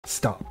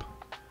Stop.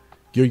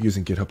 You're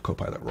using GitHub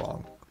Copilot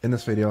wrong. In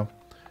this video,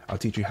 I'll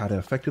teach you how to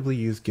effectively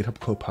use GitHub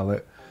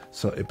Copilot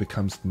so it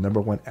becomes the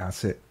 #1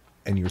 asset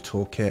in your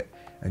toolkit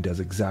and does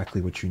exactly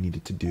what you need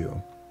it to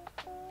do.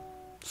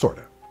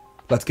 Sorta.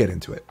 Let's get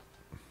into it.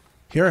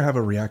 Here I have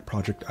a React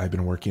project I've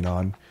been working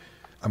on.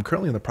 I'm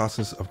currently in the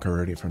process of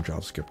converting from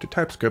JavaScript to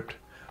TypeScript,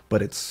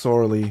 but it's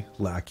sorely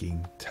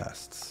lacking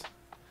tests.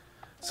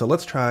 So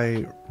let's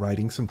try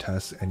writing some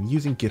tests and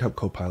using GitHub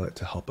Copilot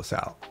to help us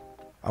out.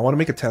 I want to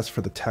make a test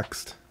for the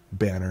text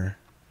banner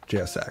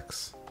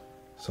JSX.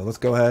 So let's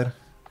go ahead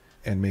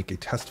and make a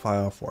test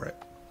file for it.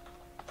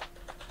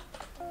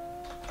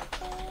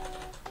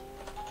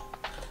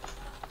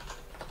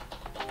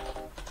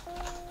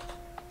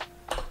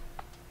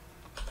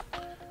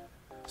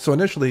 So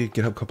initially,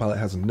 GitHub Copilot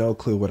has no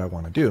clue what I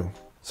want to do.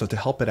 So to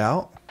help it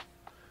out,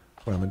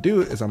 what I'm going to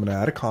do is I'm going to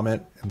add a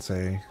comment and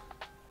say,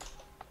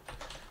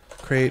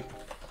 create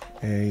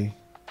a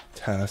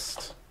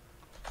test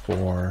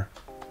for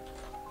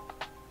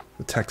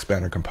the text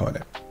banner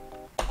component.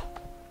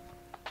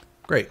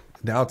 Great.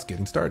 Now it's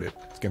getting started.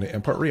 It's going to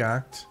import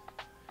React,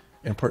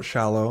 import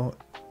shallow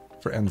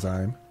for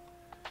enzyme,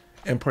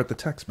 import the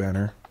text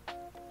banner.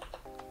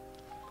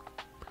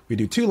 We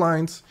do 2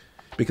 lines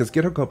because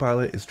GitHub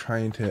Copilot is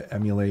trying to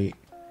emulate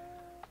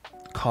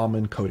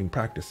common coding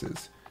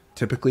practices.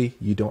 Typically,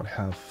 you don't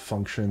have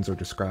functions or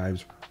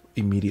describes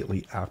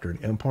immediately after an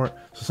import.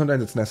 So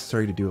sometimes it's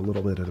necessary to do a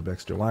little bit of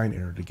extra line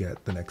in order to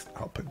get the next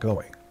output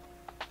going.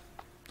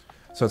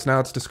 So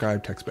it's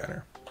described text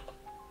banner.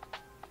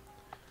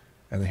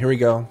 And then here we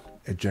go.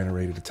 It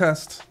generated a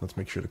test. Let's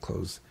make sure to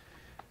close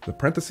the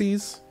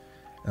parentheses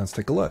and let's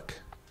take a look.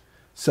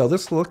 So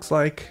this looks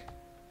like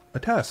a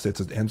test. It's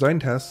an enzyme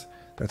test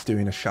that's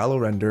doing a shallow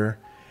render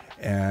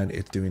and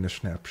it's doing a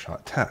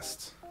snapshot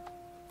test.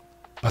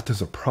 But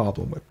there's a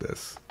problem with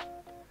this.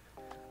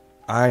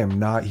 I am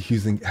not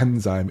using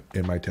enzyme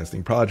in my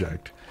testing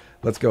project.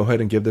 Let's go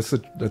ahead and give this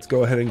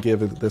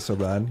a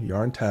run,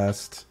 yarn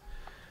test,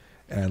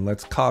 and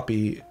let's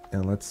copy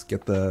and let's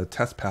get the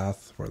test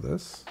path for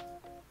this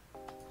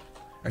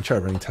and try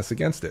running tests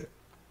against it.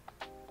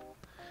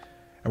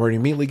 And we're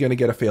immediately going to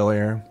get a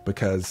failure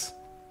because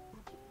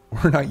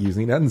we're not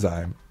using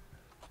enzyme.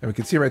 And we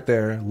can see right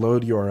there,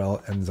 load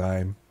URL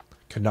enzyme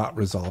cannot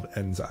resolve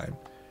enzyme.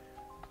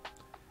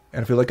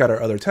 And if we look at our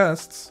other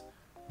tests,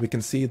 we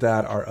can see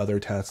that our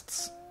other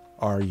tests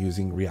are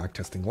using React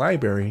testing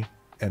library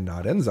and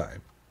not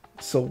enzyme.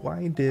 So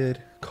why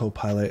did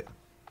Copilot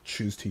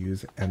choose to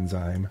use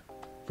enzyme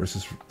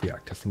versus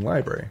React testing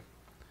library?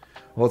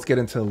 Well, let's get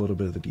into a little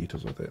bit of the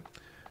details with it.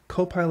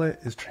 Copilot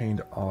is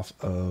trained off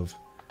of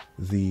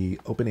the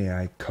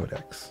OpenAI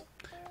codex.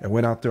 It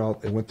went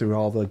through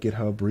all the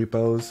GitHub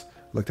repos,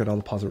 looked at all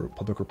the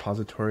public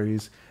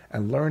repositories,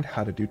 and learned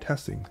how to do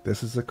testing.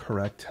 This is the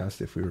correct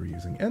test if we were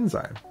using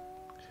enzyme.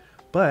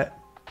 But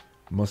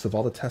most of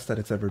all the tests that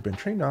it's ever been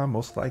trained on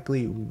most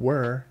likely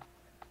were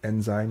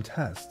enzyme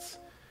tests.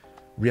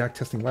 React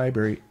testing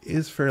library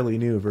is fairly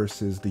new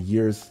versus the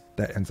years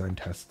that enzyme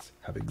tests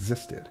have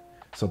existed.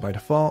 So by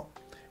default,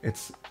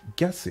 it's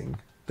guessing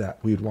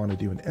that we'd want to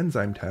do an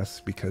enzyme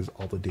test because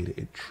all the data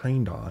it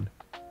trained on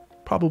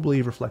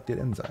probably reflected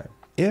enzyme.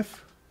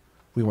 If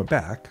we went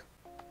back,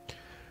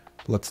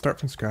 let's start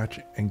from scratch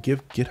and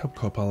give GitHub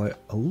Copilot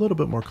a little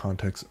bit more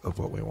context of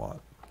what we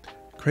want.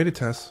 Create a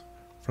test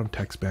from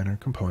text banner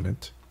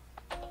component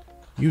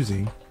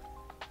using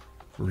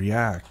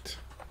React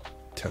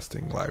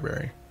testing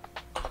library.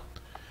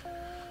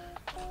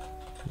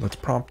 Let's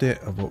prompt it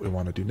of what we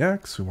want to do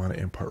next. We want to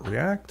import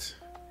React,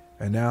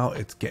 and now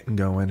it's getting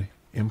going,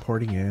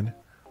 importing in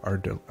our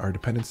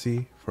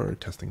dependency for our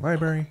testing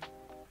library,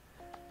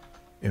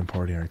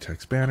 importing our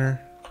text banner,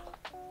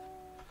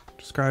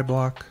 describe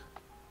block,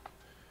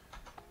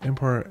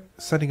 import,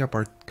 setting up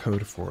our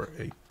code for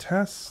a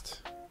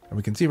test. And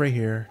we can see right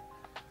here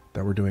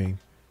that we're doing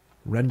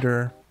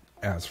render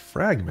as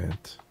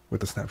fragment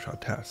with a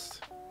snapshot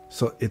test.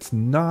 So it's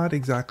not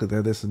exactly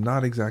there. This is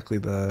not exactly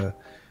the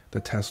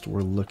test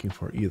we're looking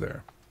for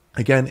either.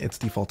 Again, it's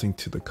defaulting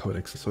to the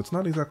codex. So it's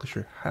not exactly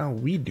sure how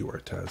we do our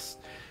tests.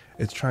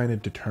 It's trying to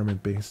determine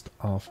based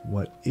off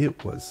what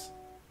it was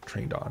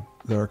trained on.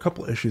 There are a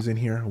couple issues in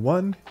here.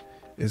 One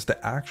is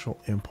the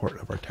actual import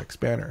of our text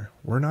banner.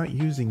 We're not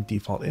using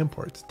default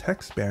imports.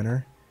 Text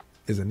banner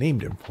is a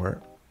named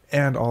import.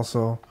 And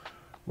also,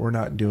 we're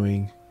not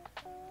doing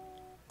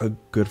a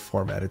good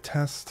formatted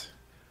test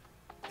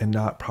and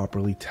not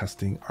properly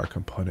testing our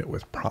component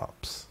with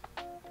prompts.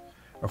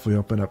 If we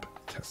open up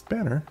test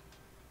banner,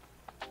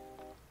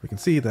 we can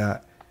see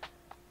that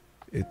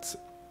it's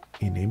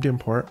a named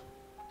import,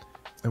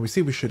 and we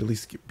see we should at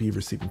least be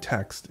receiving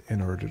text in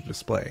order to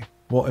display.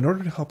 Well, in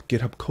order to help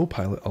GitHub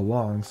Copilot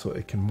along so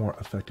it can more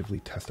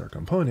effectively test our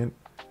component,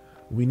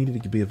 we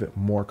needed to be a bit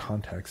more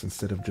context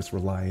instead of just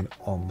relying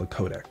on the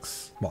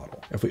codex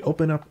model. If we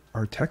open up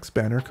our text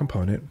banner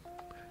component,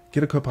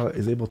 GitHub Copilot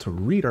is able to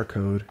read our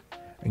code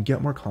and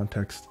get more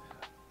context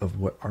of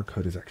what our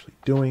code is actually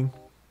doing,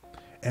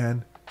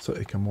 and so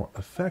it can more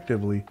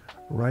effectively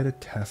write a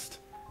test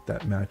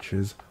that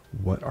matches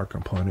what our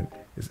component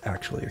is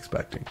actually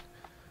expecting.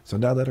 So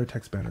now that our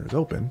text banner is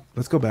open,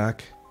 let's go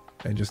back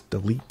and just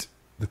delete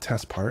the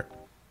test part.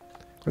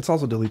 Let's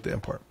also delete the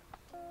import.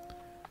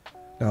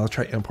 Now I'll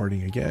try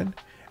importing again.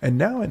 And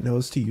now it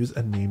knows to use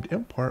a named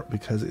import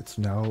because it's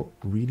now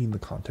reading the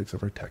context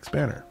of our text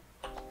banner.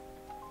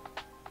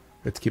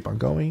 Let's keep on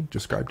going,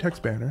 describe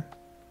text banner.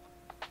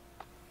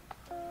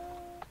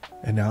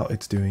 And now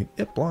it's doing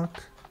it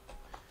block.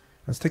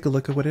 Let's take a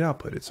look at what it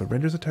outputted. So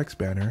renders a text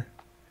banner,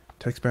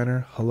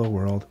 hello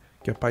world,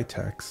 get by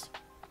text,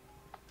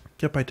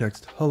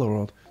 hello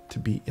world to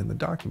be in the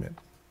document.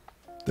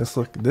 This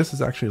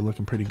is actually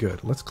looking pretty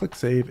good. Let's click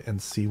save and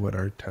see what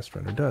our test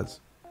render does.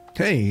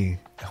 Okay,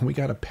 and we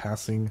got a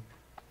passing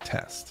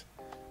test.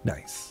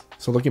 Nice.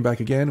 So looking back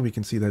again, we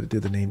can see that it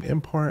did the named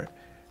import.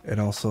 It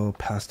also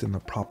passed in the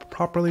prop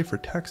properly for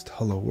text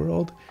hello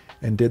world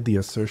and did the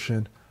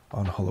assertion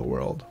on hello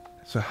world.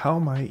 So how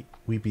might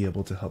we be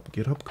able to help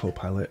GitHub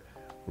Copilot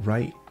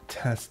write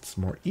tests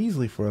more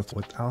easily for us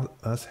without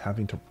us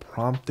having to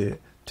prompt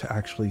it to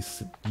actually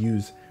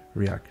use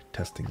React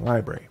testing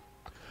library?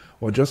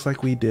 Well, just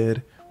like we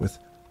did with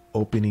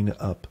opening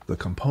up the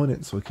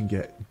component so we can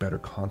get better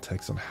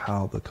context on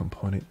how the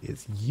component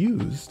is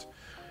used,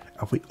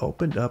 if we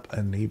opened up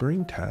a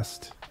neighboring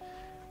test,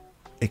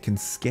 it can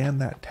scan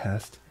that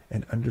test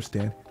and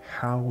understand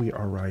how we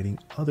are writing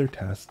other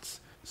tests.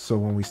 So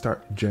when we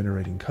start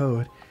generating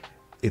code,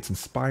 it's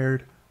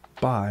inspired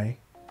by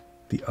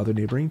the other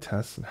neighboring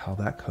tests and how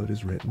that code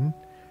is written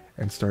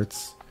and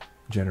starts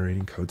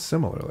generating code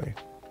similarly.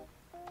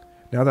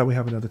 Now that we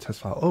have another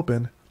test file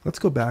open, let's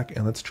go back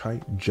and let's try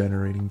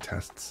generating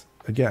tests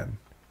again.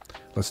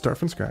 Let's start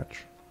from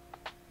scratch.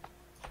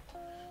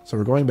 So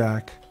we're going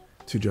back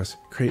to just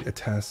create a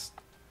test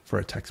for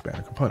a text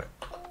banner component.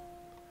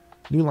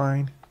 New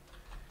line,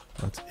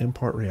 let's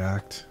import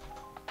React.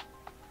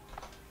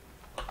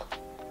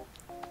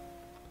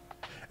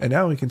 And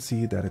now we can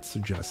see that it's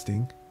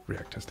suggesting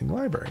React testing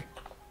library.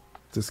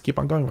 Just keep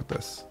on going with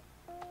this.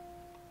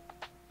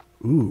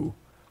 Ooh,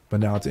 but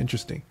now it's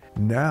interesting.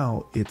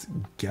 Now it's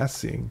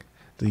guessing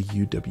the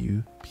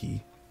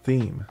UWP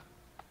theme.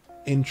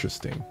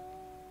 Interesting.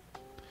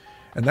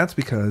 And that's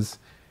because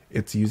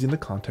it's using the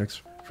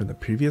context from the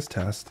previous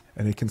test,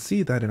 and it can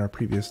see that in our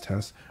previous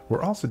test,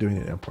 we're also doing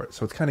an import.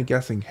 So it's kind of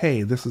guessing,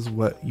 hey, this is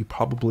what you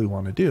probably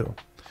want to do.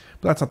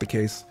 But that's not the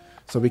case.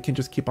 So we can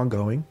just keep on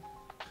going.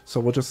 So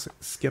we'll just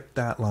skip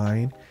that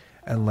line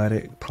and let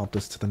it prompt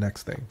us to the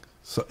next thing.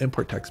 So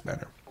import text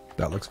banner.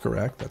 That looks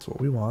correct. That's what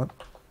we want.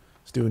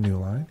 Let's do a new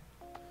line.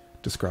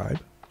 Describe.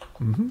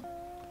 And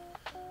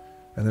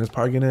then it's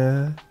probably going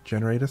to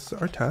generate us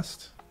our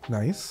test.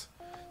 Nice.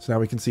 So now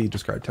we can see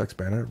describe text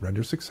banner,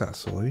 render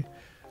successfully,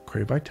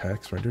 query by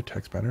text, render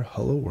text banner,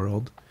 hello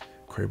world,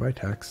 query by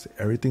text.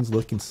 Everything's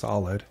looking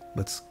solid.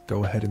 Let's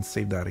go ahead and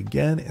save that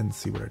again and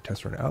see what our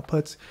test runner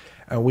outputs.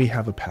 And we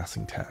have a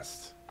passing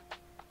test.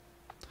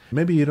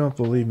 Maybe you don't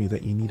believe me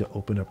that you need to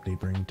open up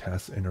neighboring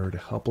tests in order to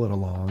help it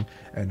along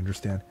and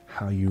understand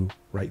how you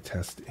write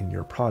tests in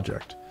your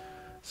project.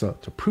 So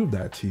to prove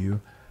that to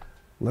you,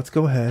 let's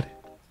go ahead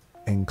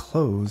and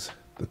close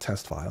the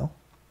test file.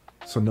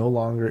 So no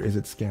longer is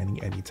it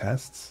scanning any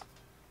tests.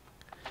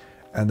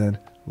 And then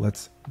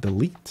let's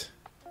delete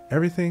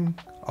everything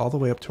all the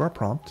way up to our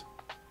prompt.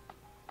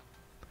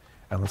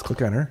 And let's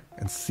click enter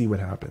and see what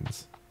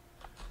happens.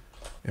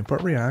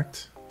 Import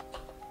React.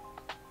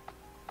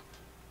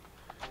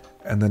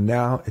 And then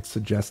now it's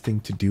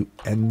suggesting to do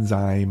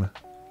enzyme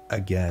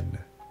again.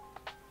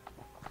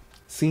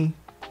 See?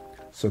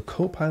 So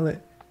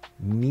Copilot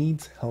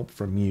needs help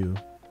from you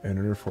in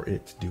order for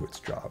it to do its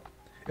job.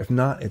 If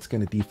not, it's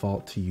going to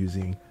default to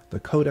using the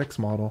codex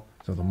model.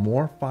 So the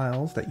more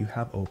files that you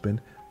have open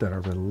that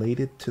are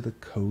related to the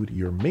code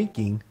you're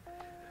making,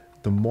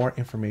 the more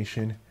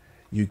information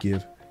you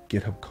give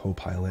GitHub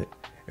Copilot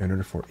in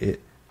order for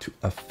it to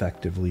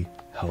effectively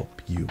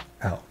help you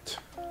out.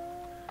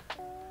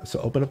 So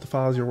open up the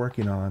files you're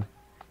working on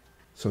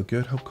so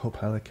GitHub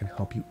Copilot can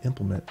help you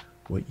implement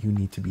what you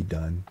need to be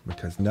done,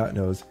 because now it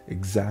knows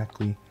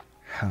exactly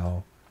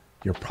how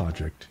your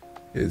project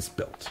is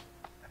built.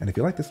 And if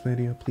you like this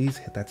video, please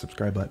hit that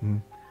subscribe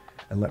button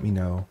and let me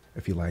know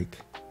if you like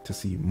to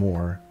see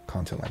more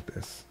content like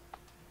this.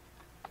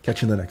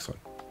 Catch you in the next one.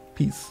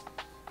 Peace.